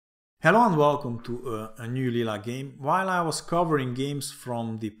Hello and welcome to a new Leela game. While I was covering games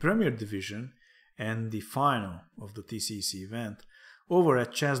from the Premier Division and the final of the TCEC event, over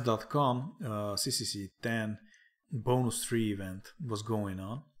at chess.com, CCC 10 bonus 3 event was going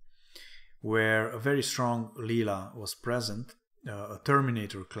on, where a very strong Leela was present, a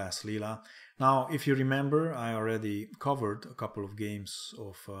Terminator class Leela. Now, if you remember, I already covered a couple of games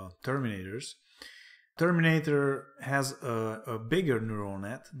of Terminators. Terminator has a bigger neural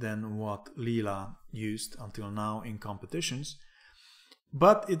net than what Leela used until now in competitions,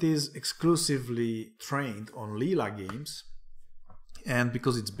 but it is exclusively trained on Leela games, and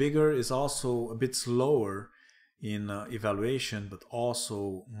because it's bigger, it's also a bit slower in evaluation, but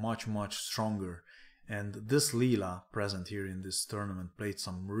also much stronger. And this Leela present here in this tournament played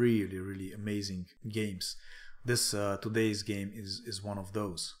some really amazing games. This today's game is one of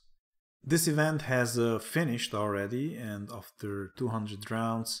those. This event has finished already, and after 200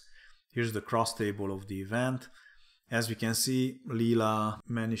 rounds, here's the cross table of the event. As we can see, Leela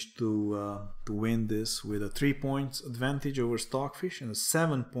managed to win this with a 3 points advantage over Stockfish and a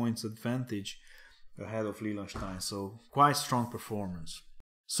 7 points advantage ahead of Liechtenstein. So quite strong performance.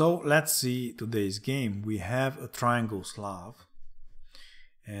 So let's see today's game. We have a triangle Slav,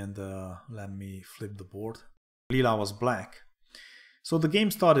 and let me flip the board. Leela was black. So the game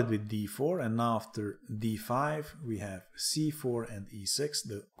started with d4, and now after d5 we have c4 and e6,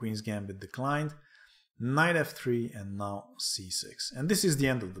 the queen's gambit declined, knight f3, and now c6. And this is the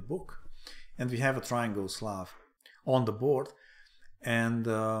end of the book, and we have a triangle Slav on the board, and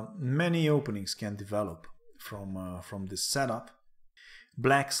many openings can develop from this setup.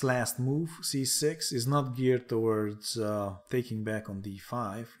 Black's last move, c6, is not geared towards taking back on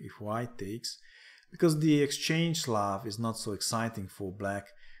d5 if white takes, because the exchange Slav is not so exciting for black.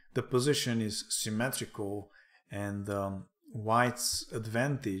 The position is symmetrical, and white's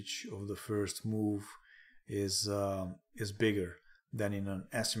advantage of the first move is bigger than in an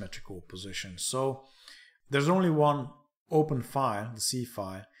asymmetrical position. So there's only one open file, the C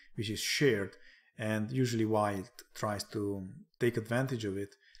file, which is shared, and usually white tries to take advantage of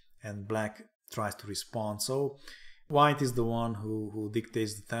it and black tries to respond. So white is the one who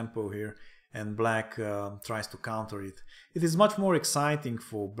dictates the tempo here, and black tries to counter it. It is much more exciting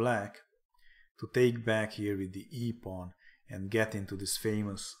for black to take back here with the e-pawn and get into this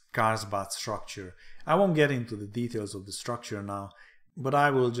famous Karlsbad structure. I won't get into the details of the structure now, but I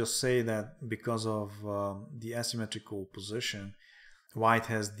will just say that because of the asymmetrical position, white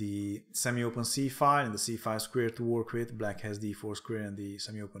has the semi-open c file and the c5 square to work with, black has d4 square and the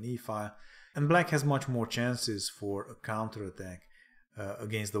semi-open e file, and black has much more chances for a counterattack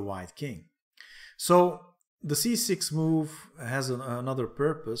against the white king. So the c6 move has another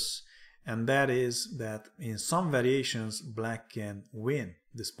purpose, and that is that in some variations black can win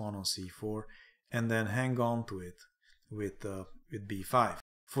this pawn on c4 and then hang on to it with b5.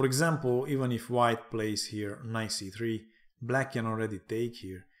 For example, even if white plays here knight c3, black can already take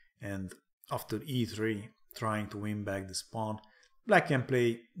here, and after e3, trying to win back this pawn, black can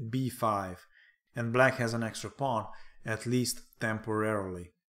play b5, and black has an extra pawn, at least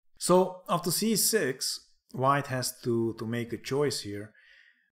temporarily. So after c6, white has to make a choice here.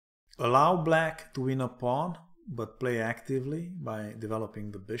 Allow black to win a pawn, but play actively by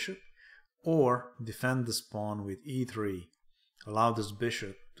developing the bishop, or defend this pawn with e3. Allow this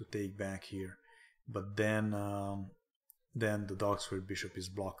bishop to take back here, but then the dog square bishop is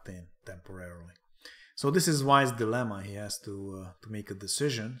blocked in temporarily. So this is White's dilemma. He has to make a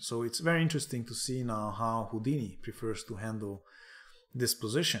decision. So it's very interesting to see now how Houdini prefers to handle this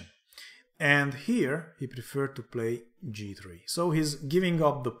position. And here he preferred to play g3. So he's giving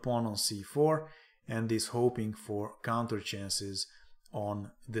up the pawn on c4 and is hoping for counter chances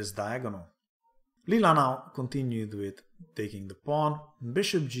on this diagonal. Leela now continued with taking the pawn,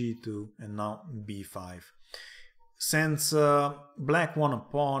 bishop g2, and now b5. Since black won a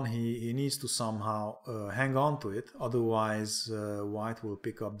pawn, he needs to somehow hang on to it, otherwise white will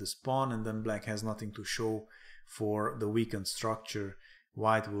pick up this pawn and then black has nothing to show for the weakened structure.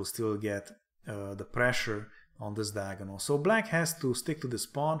 White will still get the pressure on this diagonal. So black has to stick to this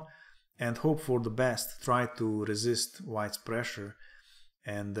pawn and hope for the best, try to resist white's pressure,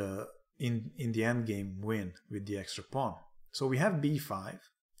 and in the endgame win with the extra pawn. So we have b5,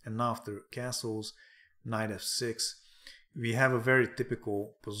 and now after castles, knight f6, we have a very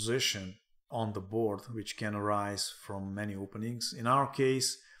typical position on the board which can arise from many openings. In our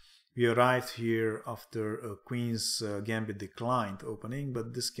case, we arrived here after a queen's gambit declined opening,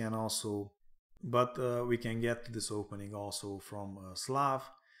 but this can also, we can get to this opening also from Slav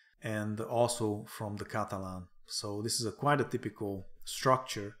and also from the Catalan. So this is quite a typical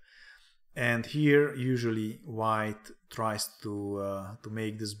structure. And here usually white tries to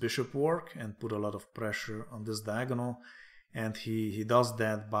make this bishop work and put a lot of pressure on this diagonal, and he does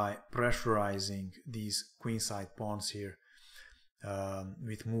that by pressurizing these queenside pawns here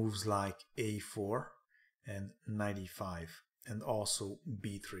with moves like a4 and knight e5 and also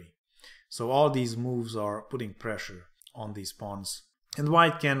b3. So all these moves are putting pressure on these pawns. And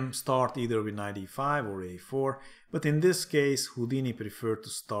white can start either with knight e5 or a4, but in this case Houdini preferred to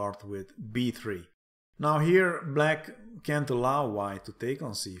start with b3. Now here black can't allow white to take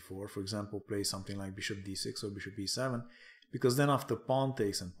on c4, for example play something like bishop d6 or bishop e7, because then after pawn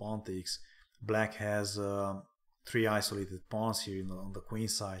takes and pawn takes, black has 3 isolated pawns here on the queen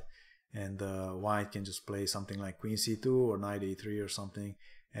side, and white can just play something like queen c2 or knight a3 or something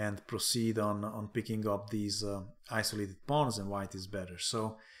and proceed on picking up these isolated pawns, and white is better.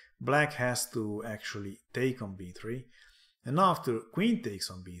 So black has to actually take on b3. And now after queen takes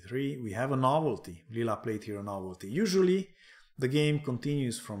on b3, we have a novelty. Leela played here a novelty. Usually the game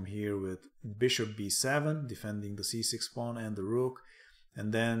continues from here with bishop b7, defending the c6 pawn and the rook,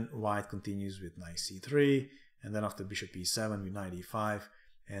 and then white continues with knight c3, and then after bishop e7 with knight e5,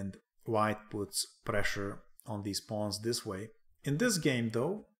 and white puts pressure on these pawns this way. In this game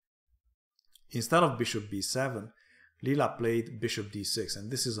though, instead of bishop b7, Leela played bishop d6,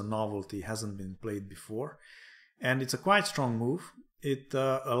 and this is a novelty, hasn't been played before, and it's a quite strong move. It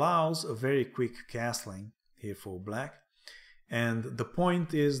allows a very quick castling here for black, and the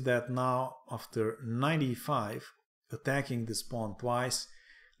point is that now after knight e5, attacking this pawn twice,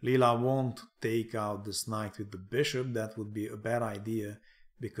 Leela won't take out this knight with the bishop. That would be a bad idea,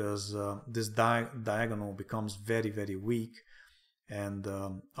 because this diagonal becomes very weak, and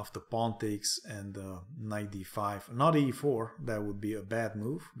after pawn takes and knight d5, not e4, that would be a bad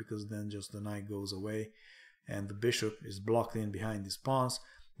move, because then just the knight goes away and the bishop is blocked in behind these pawns.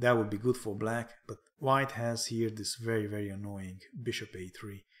 That would be good for black, but white has here this very annoying bishop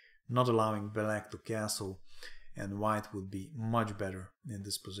a3, not allowing black to castle, and white would be much better in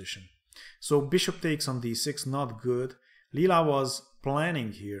this position. So bishop takes on d6, not good. Leela was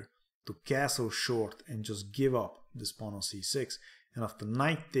planning here to castle short and just give up this pawn on c6, and after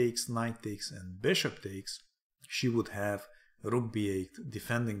knight takes, and bishop takes, she would have rook b8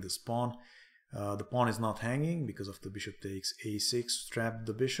 defending this pawn. The pawn is not hanging because after bishop takes, a6 trapped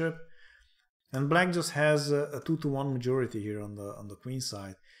the bishop, and black just has a 2-to-1 majority here on the queen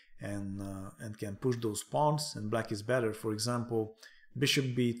side, and can push those pawns, and black is better. For example, bishop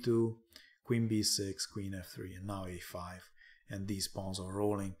b2, queen b6, queen f3, and now a5, and these pawns are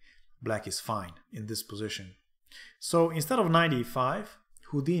rolling. Black is fine in this position. So instead of knight e5,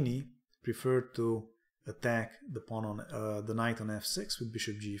 Houdini preferred to attack the pawn on the knight on f6 with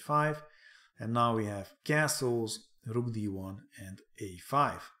bishop g5, and now we have castles, rook d1 and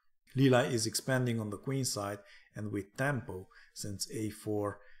a5. Leela is expanding on the queen side, and with tempo, since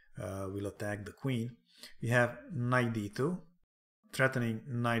a4 will attack the queen. We have knight d2, threatening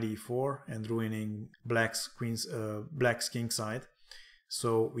knight e4 and ruining black's king side.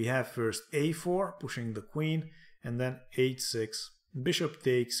 So we have first a4 pushing the queen, and then h6, bishop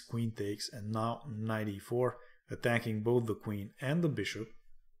takes, queen takes, and now knight e4 attacking both the queen and the bishop.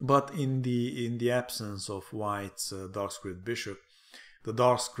 But in the absence of white's dark squared bishop, the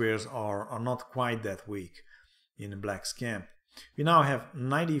dark squares are not quite that weak in black's camp. We now have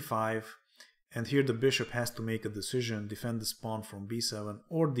knight e5, and here the bishop has to make a decision, defend this pawn from b7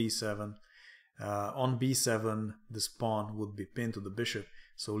 or d7. On b7, this pawn would be pinned to the bishop,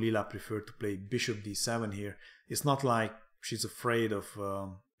 so Leela preferred to play bishop d7 here. It's not like she's afraid of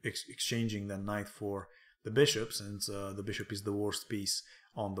exchanging the knight for the bishop, since the bishop is the worst piece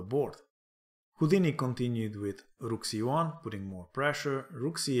on the board. Houdini continued with rook c1, putting more pressure,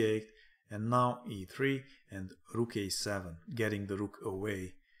 rook c8, and now e3 and rook a7, getting the rook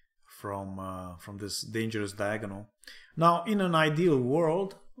away from this dangerous diagonal. Now, in an ideal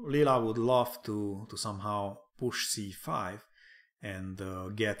world, Leela would love to somehow push c5 and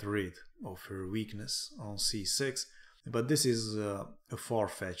get rid of her weakness on c6, but this is a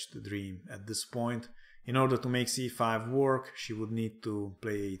far-fetched dream at this point. In order to make c5 work, she would need to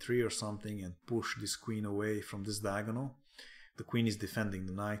play a3 or something and push this queen away from this diagonal. The queen is defending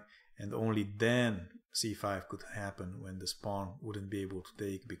the knight, and only then c5 could happen, when this pawn wouldn't be able to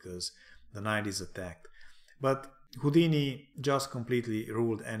take because the knight is attacked. But Houdini just completely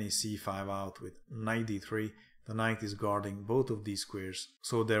ruled any c5 out with knight d3. The knight is guarding both of these squares,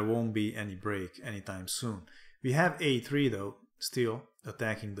 so there won't be any break anytime soon. We have a3 though, still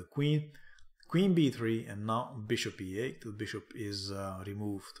attacking the queen. Queen b3, and now bishop e8. The bishop is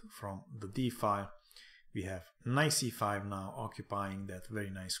removed from the d file. We have knight c5 now occupying that very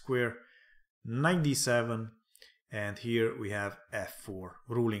nice square. knight d7, and here we have f4,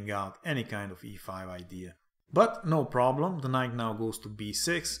 ruling out any kind of e5 idea. But no problem, the knight now goes to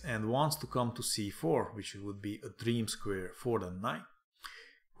b6 and wants to come to c4, which would be a dream square for the knight.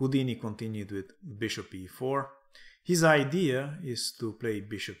 Houdini continued with bishop e4. His idea is to play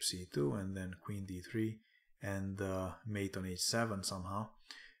bishop c2 and then queen d3 and mate on h7 somehow.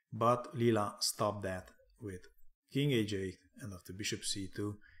 But Leela stopped that with king h8, and after bishop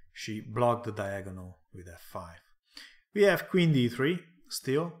c2 she blocked the diagonal with f5. We have queen d3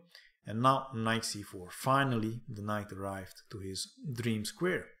 still, and now knight c4. Finally the knight arrived to his dream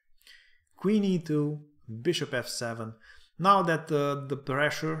square. Queen e2, bishop f7. Now that the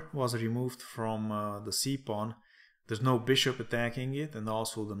pressure was removed from the c-pawn, there's no bishop attacking it, and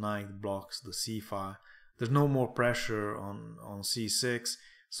also the knight blocks the c-file. There's no more pressure on c6,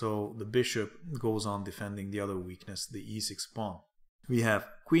 so the bishop goes on defending the other weakness, the e6 pawn. We have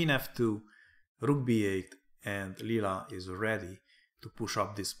queen f2, rook b8, and Leela is ready to push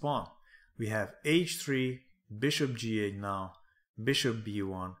up this pawn. We have h3, bishop g8 now, bishop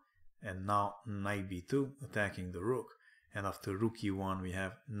b1, and now knight b2 attacking the rook. And after rook e1 we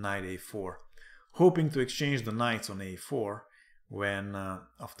have knight a4, hoping to exchange the knights on a4, when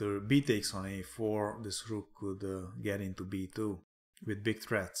after b takes on a4 this rook could get into b2 with big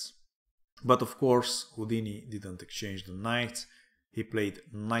threats. But of course Houdini didn't exchange the knights, he played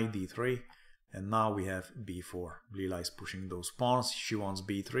knight d3, and now we have b4. Leela is pushing those pawns, she wants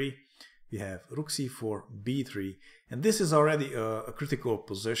b3. We have rook c4, b3, and this is already a critical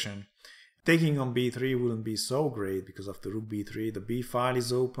position. Taking on b3 wouldn't be so great, because after rook b3 the b file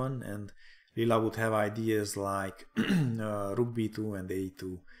is open, and Leela would have ideas like rook b2 and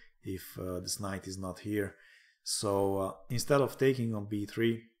a2 if this knight is not here. So instead of taking on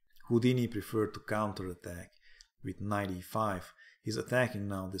b3, Houdini preferred to counterattack with knight e5. He's attacking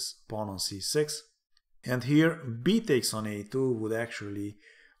now this pawn on c6, and here b takes on a2 would actually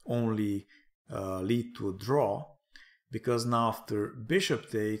only lead to a draw, because now after bishop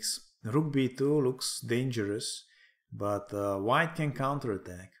takes, rook b2 looks dangerous, but white can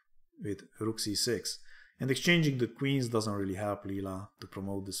counterattack with rook c6, and exchanging the queens doesn't really help Leela to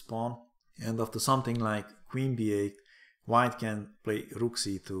promote this pawn. And after something like queen b8, white can play rook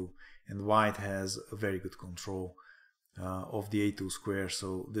c2, and white has a very good control of the a2 square,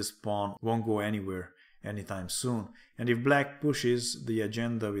 so this pawn won't go anywhere anytime soon. And if black pushes the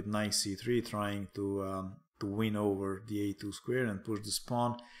agenda with knight c3, trying to win over the a2 square and push this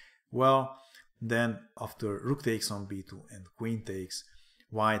pawn, well, then after rook takes on b2 and queen takes,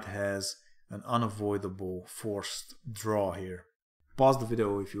 white has an unavoidable forced draw here. Pause the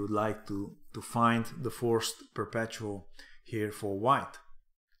video if you would like to find the forced perpetual here for white.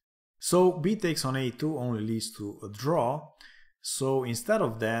 So b takes on a2 only leads to a draw, so instead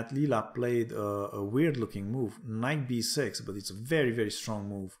of that Leela played a weird looking move, knight b6, but it's a very strong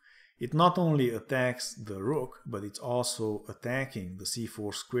move. It not only attacks the rook, but it's also attacking the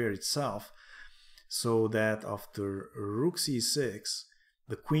c4 square itself, so that after rook c6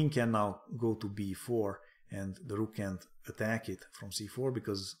 the queen can now go to b4 and the rook can't attack it from c4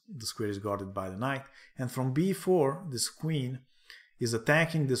 because the square is guarded by the knight, and from b4 this queen is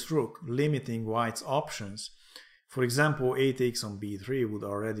attacking this rook, limiting white's options. For example, a takes on b3 would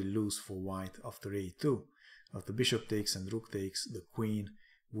already lose for white after a2. After bishop takes and rook takes, the queen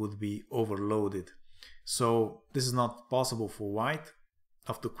would be overloaded. So this is not possible for white.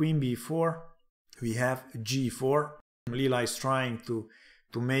 After queen b4 we have g4. Leela is trying to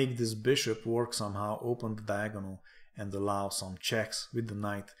make this bishop work somehow, open the diagonal and allow some checks with the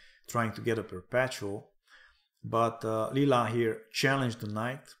knight, trying to get a perpetual. But Leela here challenged the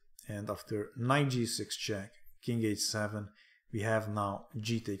knight, and after knight g6 check, king h7, we have now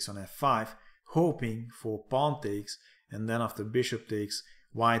g takes on f5, hoping for pawn takes, and then after bishop takes,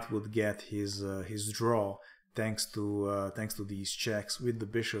 white would get his draw thanks to these checks with the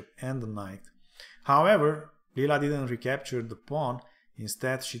bishop and the knight. However, Leela didn't recapture the pawn.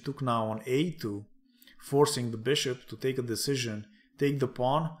 Instead, she took now on a2, forcing the bishop to take a decision, take the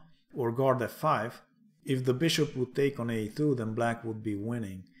pawn or guard f5. If the bishop would take on a2, then black would be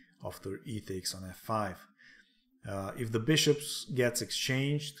winning after e takes on f5. If the bishops gets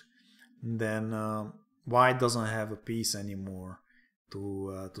exchanged, then white doesn't have a piece anymore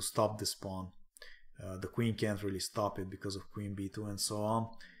to stop this pawn. The queen can't really stop it because of queen b2 and so on.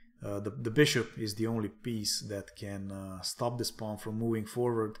 The bishop is the only piece that can stop this pawn from moving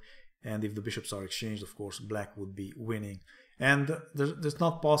forward, and if the bishops are exchanged, of course black would be winning. And there's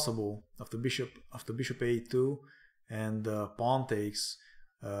not possible after bishop a2 and pawn takes,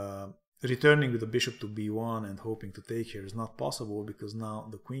 returning with the bishop to b1 and hoping to take here is not possible, because now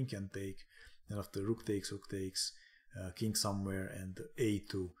the queen can take, and after rook takes, king somewhere, and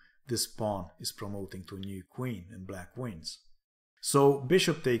a2, this pawn is promoting to a new queen and black wins. So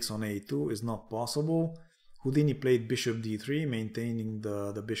bishop takes on a2 is not possible. Houdini played bishop d3, maintaining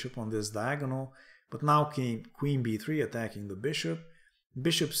the bishop on this diagonal, but now came queen b3 attacking the bishop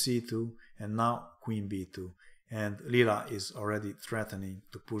c2, and now queen b2. And Leela is already threatening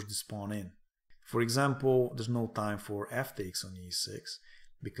to push this pawn in. For example, there's no time for f takes on e6,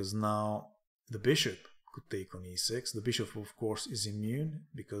 because now the bishop could take on e6. The bishop, of course, is immune,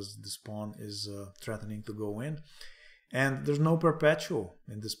 because this pawn is threatening to go in. And there's no perpetual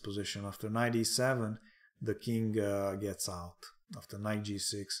in this position. After knight e7, the king gets out. After knight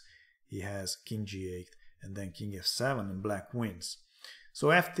g6, he has king g8, and then king f7, and black wins. So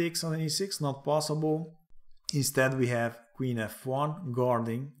f takes on e6, not possible. Instead, we have queen f1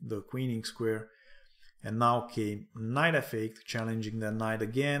 guarding the queening square, and now came knight f8, challenging the knight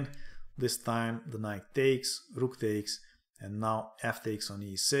again. This time the knight takes, rook takes, and now f takes on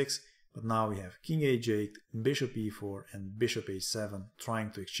e6. But now we have king h8, bishop e4, and bishop a7,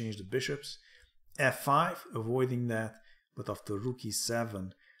 trying to exchange the bishops. f5, avoiding that, but after rook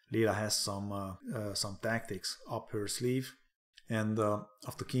e7, Leela has some tactics up her sleeve. And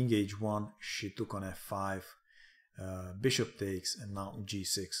after king h1, she took on f5, bishop takes, and now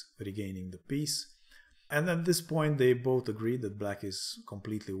g6, regaining the piece. And at this point they both agree that black is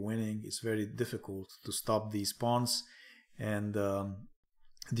completely winning. It's very difficult to stop these pawns, and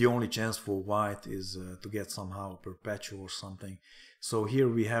the only chance for white is to get somehow a perpetual or something. So here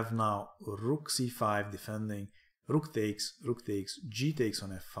we have now rook c5 defending, rook takes, g takes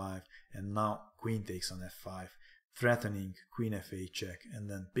on f5, and now queen takes on f5, threatening queen f8 check, and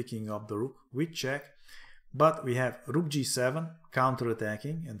then picking up the rook with check. But we have rook g7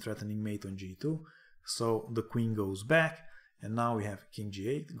 counter-attacking and threatening mate on g2, so the queen goes back, and now we have king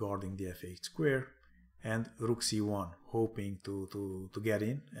g8 guarding the f8 square, and rook c1 hoping to get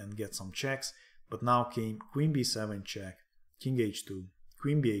in and get some checks. But now came queen b7 check, king h2,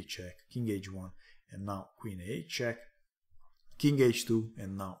 queen b8 check, king h1, and now queen a8 check, king h2,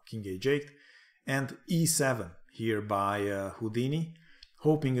 and now king h8, and e7 here by Houdini,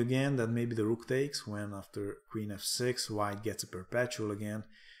 hoping again that maybe the rook takes, when after queen f6 white gets a perpetual again.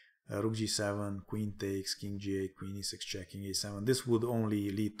 Rook g7, queen takes, king g8, queen e6 check, king a7. This would only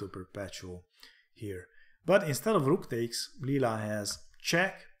lead to perpetual here. But instead of rook takes, Leela has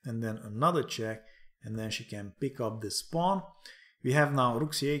check, and then another check, and then she can pick up this pawn. We have now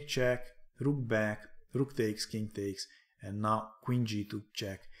rook c8 check, rook back, rook takes, king takes, and now queen g2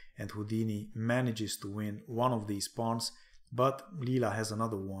 check. And Houdini manages to win one of these pawns, but Leela has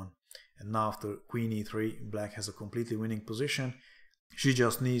another one. And now after queen e3, black has a completely winning position. She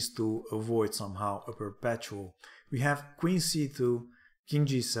just needs to avoid somehow a perpetual. We have queen c2, king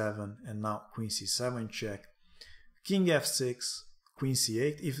g7, and now queen c7 check, king f6, queen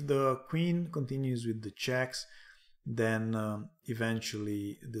c8. If the queen continues with the checks, then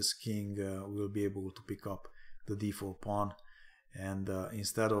eventually this king will be able to pick up the d4 pawn. And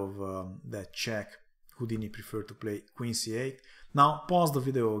instead of that check, Houdini preferred to play queen c8. Now pause the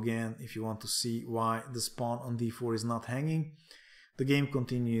video again if you want to see why this pawn on d4 is not hanging. The game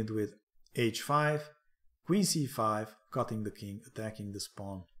continued with h5, queen c5, cutting the king, attacking this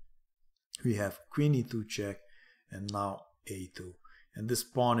pawn. We have queen e2 check, and now a2. And this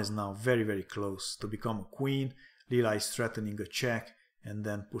pawn is now very, very close to become a queen. Leela is threatening a check and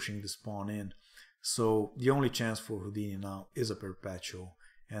then pushing this pawn in. So the only chance for Houdini now is a perpetual.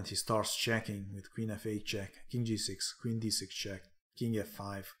 And he starts checking with queen f8 check, king g6, queen d6 check, king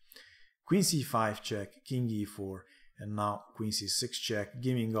f5, queen c5 check, king e4, and now queen c6 check,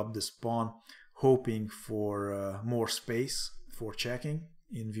 giving up this pawn, hoping for more space for checking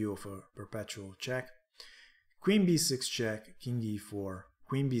in view of a perpetual check. Queen b6 check, king e4,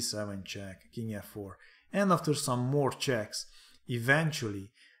 queen b7 check, king f4, and after some more checks,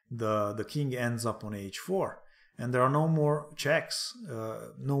 eventually the king ends up on h4, and there are no more checks,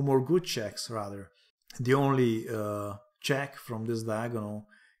 no more good checks rather. The only check from this diagonal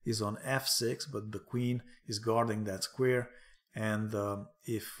is on f6, but the queen is guarding that square, and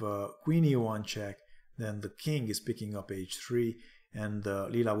if queen e1 check, then the king is picking up h3, and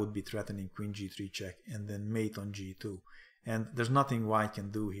Leela would be threatening queen g3 check, and then mate on g2. And there's nothing white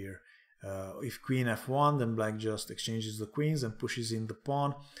can do here. If queen f1, then black just exchanges the queens and pushes in the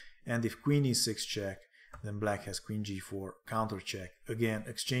pawn, and if queen e6 check, then black has queen g4 counter check, again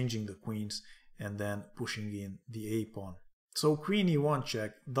exchanging the queens and then pushing in the a pawn. So queen e1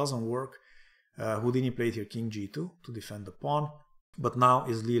 check doesn't work. Houdini played here king g2 to defend the pawn, But now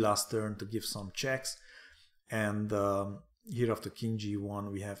is Leela's turn to give some checks, and here after king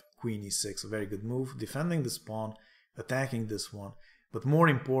g1 we have queen e6, a very good move, defending this pawn, attacking this one, but more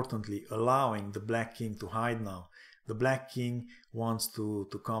importantly allowing the black king to hide now. The black king wants to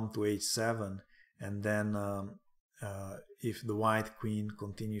come to h7, and then if the white queen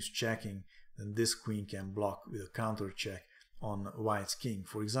continues checking, then this queen can block with a counter check on white's king.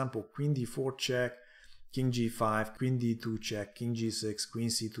 For example, queen d4 check, king g5, queen d2 check, king g6, queen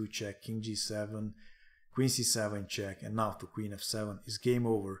c2 check, king g7, queen c7 check, and now to queen f7 is game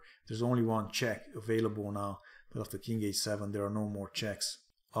over. There's only one check available now, but after king h7 there are no more checks.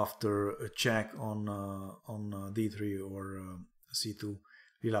 After a check on d3 or c2,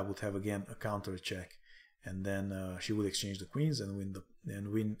 Leela would have again a counter check, and then she would exchange the queens and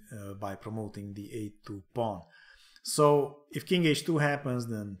win by promoting the a2 pawn. So if king h2 happens,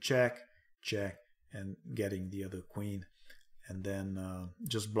 then check, check, and getting the other queen, and then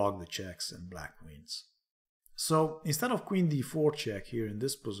just block the checks and black wins. So instead of queen d4 check here in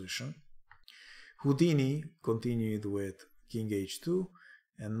this position, Houdini continued with king h2,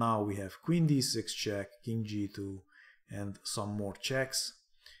 and now we have queen d6 check, king g2, and some more checks.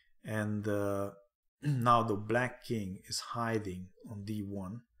 And now the black king is hiding on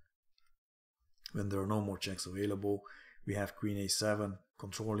d1 when there are no more checks available. We have queen a7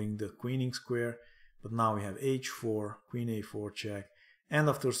 controlling the queening square, but now we have h4, queen a4 check, and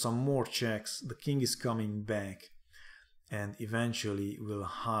after some more checks the king is coming back and eventually will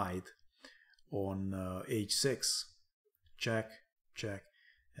hide on h6, check, check,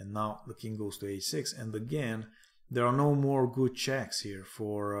 and now the king goes to h6, and again there are no more good checks here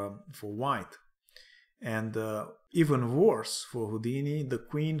for white. And even worse for Houdini, the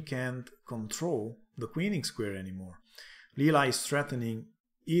queen can't control the queening square anymore. Leela is threatening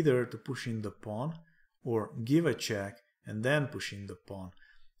either to push in the pawn or give a check and then push in the pawn,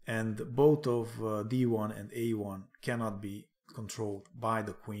 and both of d1 and a1 cannot be controlled by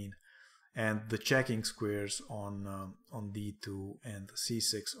the queen, and the checking squares on d2 and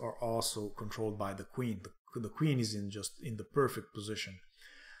c6 are also controlled by the queen. The queen is in the perfect position.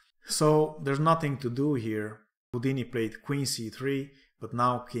 So there's nothing to do here. Houdini played queen c3, but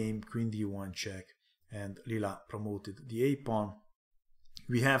now came queen d1 check, and Leela promoted the a pawn.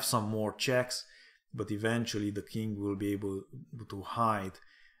 We have some more checks, but eventually the king will be able to hide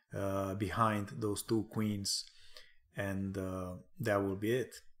behind those two queens, and that will be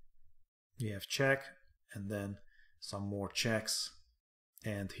it. We have check and then some more checks,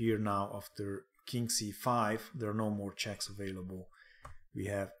 and here now after king c5 there are no more checks available. We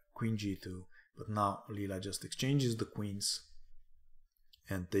have queen g2, but now Leela just exchanges the queens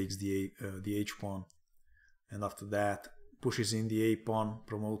and takes the h pawn, and after that pushes in the a pawn,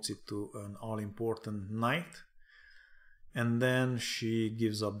 promotes it to an all-important knight, and then she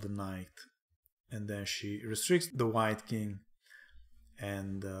gives up the knight, and then she restricts the white king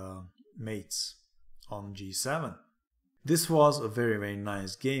and mates on g7. This was a very, very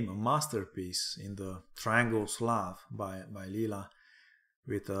nice game, a masterpiece in the triangle Slav by Leela,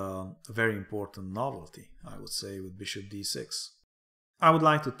 with a very important novelty, I would say, with bishop d6. I would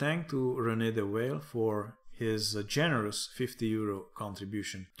like to thank to René de Wael for his generous €50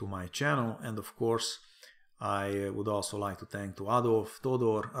 contribution to my channel, and of course I would also like to thank to Adolf,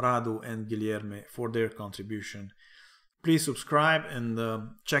 Todor, Radu and Guilherme for their contribution. Please subscribe and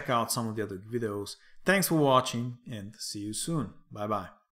check out some of the other videos. Thanks for watching and see you soon. Bye bye.